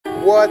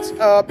What's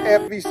up,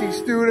 FBC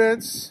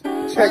students?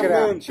 Check it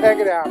out, check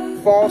it out.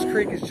 Falls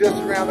Creek is just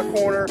around the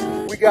corner.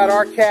 We got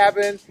our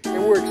cabin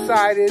and we're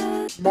excited.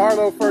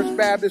 Marlowe First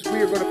Baptist,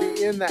 we are going to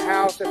be in the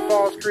house at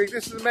Falls Creek.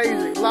 This is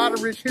amazing. A lot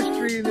of rich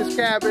history in this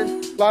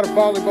cabin. A lot of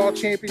volleyball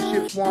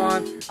championships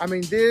won. I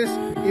mean, this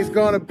is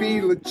going to be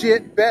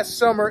legit. Best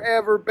summer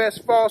ever,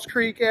 best Falls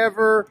Creek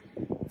ever.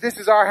 This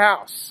is our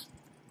house.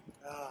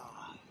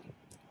 Oh,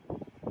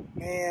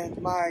 man,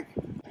 Mike,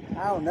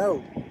 I don't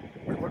know.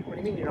 What do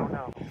you mean you don't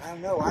know? I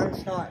don't know. I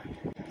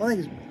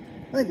think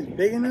it's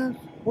big enough.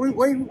 What do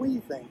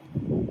you think?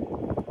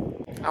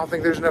 I don't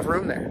think there's enough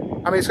room there.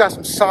 I mean, it's got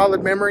some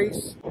solid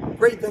memories.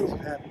 Great things have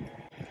happened.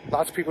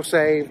 Lots of people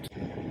saved.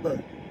 But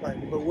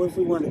what if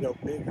we wanted to go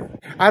bigger?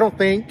 I don't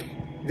think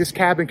this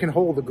cabin can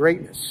hold the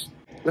greatness.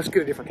 Let's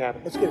get a different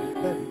cabin. Let's get a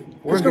different cabin.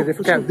 We're going to get a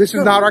different cabin. This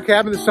is not our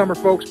cabin this summer,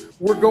 folks.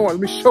 We're going. Let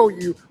me show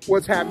you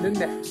what's happening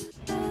next.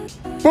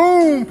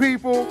 Boom,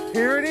 people.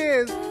 Here it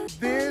is.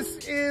 This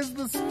is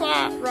the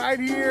spot right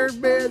here,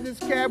 man. This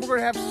cabin, we're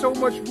gonna have so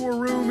much more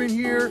room in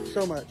here.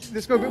 So much.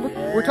 This gonna be,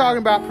 we're talking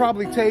about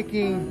probably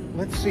taking,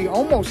 let's see,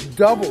 almost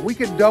double. We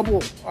could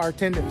double our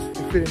attendance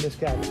to fit in this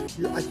cabin.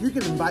 You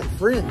can invite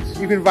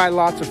friends. You can invite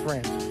lots of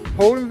friends.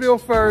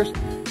 Holdenville first.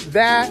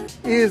 That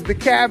is the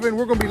cabin.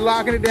 We're gonna be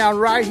locking it down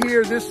right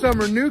here this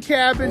summer. New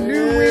cabin,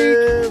 new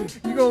week.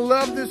 You're gonna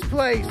love this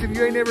place. If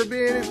you ain't never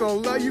been,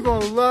 you're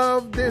gonna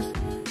love this.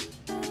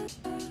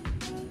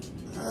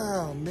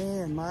 Oh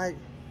man, Mike.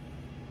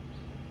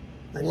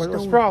 What's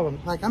the problem?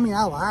 Like, I mean,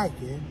 I like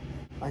it.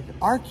 Like,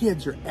 our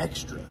kids are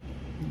extra.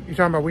 You're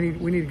talking about we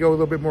need to go a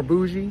little bit more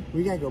bougie?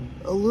 We gotta go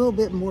a little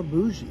bit more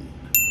bougie.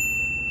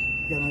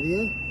 You got an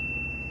idea?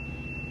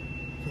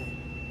 Okay.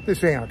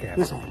 This ain't our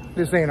cabin.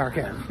 This ain't our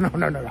cabin. No.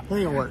 That ain't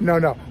gonna work.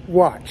 No.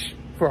 Watch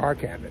for our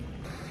cabin.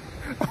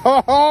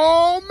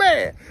 Oh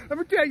man, let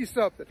me tell you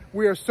something.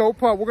 We are so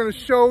pumped. We're going to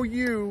show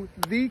you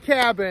the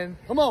cabin.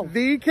 Come on.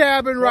 The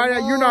cabin right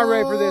now. You're not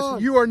ready for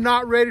this. You are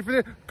not ready for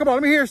this. Come on,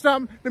 let me hear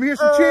something. Let me hear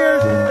some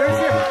cheers.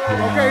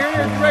 Okay, here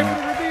it is. Ready for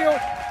the reveal.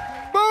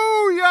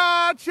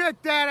 Booyah!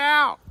 Check that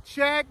out.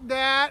 Check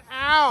that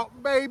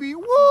out, baby.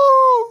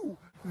 Woo!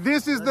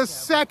 This is the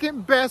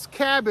second best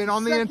cabin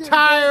on the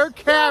entire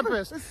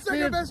campus.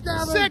 Second best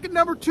cabin. Second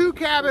number 2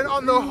 cabin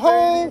on the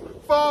whole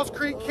Falls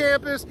Creek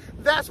campus.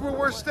 That's where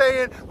we're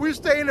staying. We're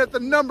staying at the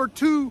number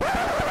 2.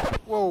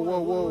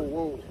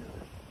 Whoa.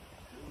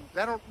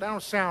 That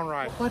don't sound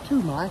right. Why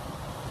 2, Mike?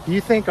 Do you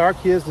think our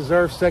kids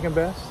deserve second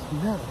best?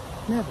 No,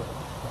 never.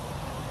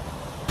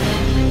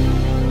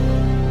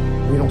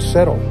 We don't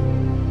settle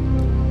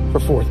for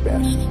 4th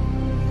best.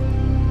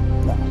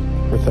 No.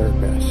 Or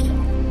 3rd best.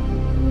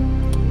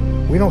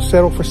 We don't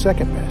settle for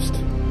 2nd best.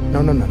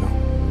 No.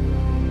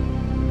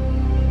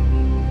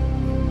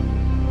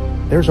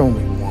 There's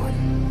only one.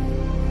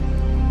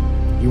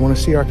 You want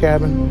to see our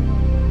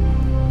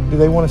cabin? Do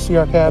they want to see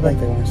our cabin? I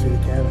think they want to see the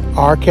cabin.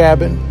 Our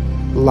cabin,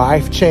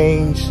 life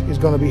change is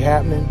going to be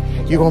happening.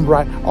 You're going to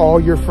invite all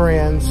your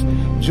friends.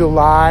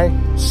 July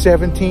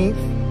 17th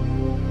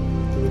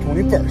to the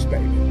 21st,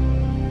 baby.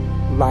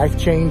 Life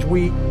change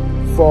week,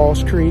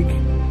 Falls Creek.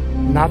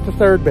 Not the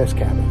 3rd best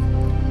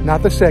cabin.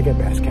 Not the 2nd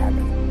best cabin.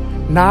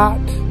 Not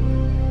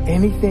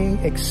anything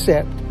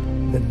except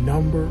the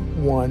number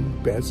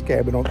 1 best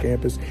cabin on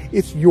campus.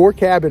 It's your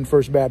cabin,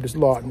 First Baptist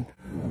Lawton.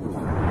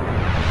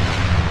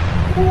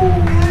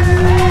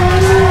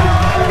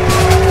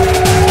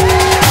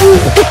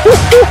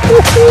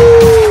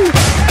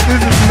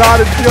 This is not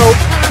a joke.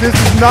 This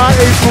is not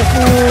April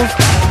Fool's.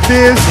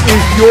 This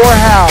is your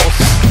house.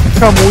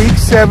 Come week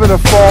 7 of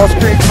Falls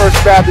Creek,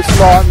 First Baptist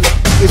Lawton.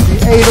 It's the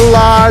Ada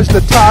Lodge,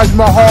 the Taj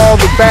Mahal,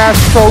 the Bass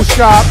Pro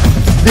Shop.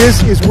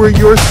 This is where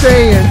you're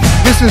staying.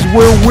 This is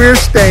where we're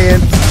staying.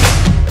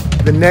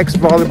 The next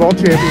volleyball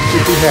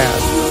championship we have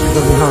is going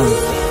to be hung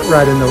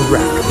right in those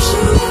rafters.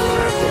 Right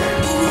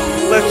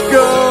there. Let's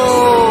go!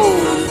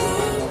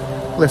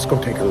 Let's go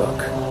take a look.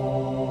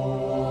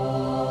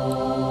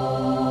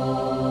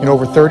 In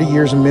over 30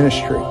 years of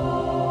ministry,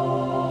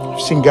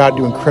 I've seen God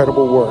do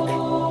incredible work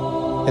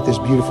at this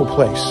beautiful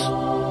place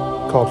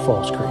called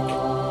Falls Creek.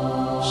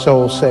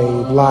 Souls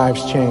saved,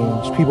 lives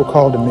changed, people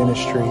called to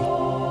ministry.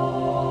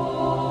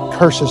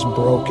 Curses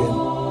broken.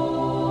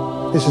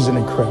 This is an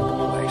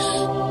incredible place.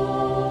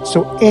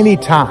 So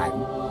anytime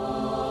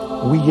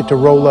we get to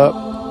roll up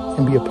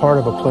and be a part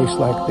of a place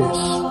like this,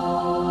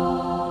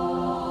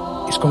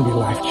 it's going to be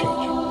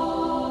life-changing.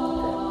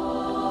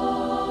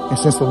 And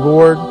since the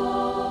Lord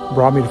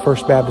brought me to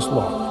First Baptist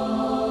Lawton,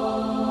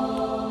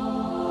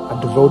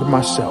 I've devoted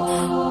myself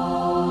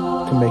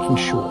to making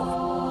sure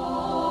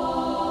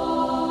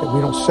that we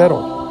don't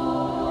settle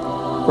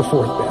for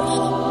 4th best.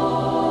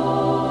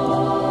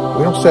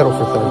 We don't settle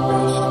for 3rd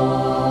best.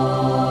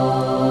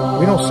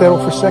 We don't settle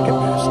for 2nd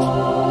best.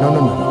 No.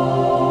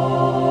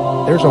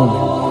 There's only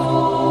one.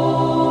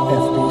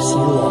 FBC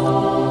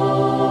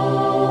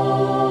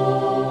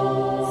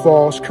Lawton.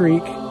 Falls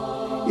Creek.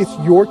 It's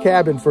your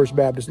cabin, First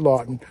Baptist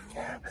Lawton.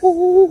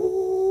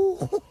 Ooh.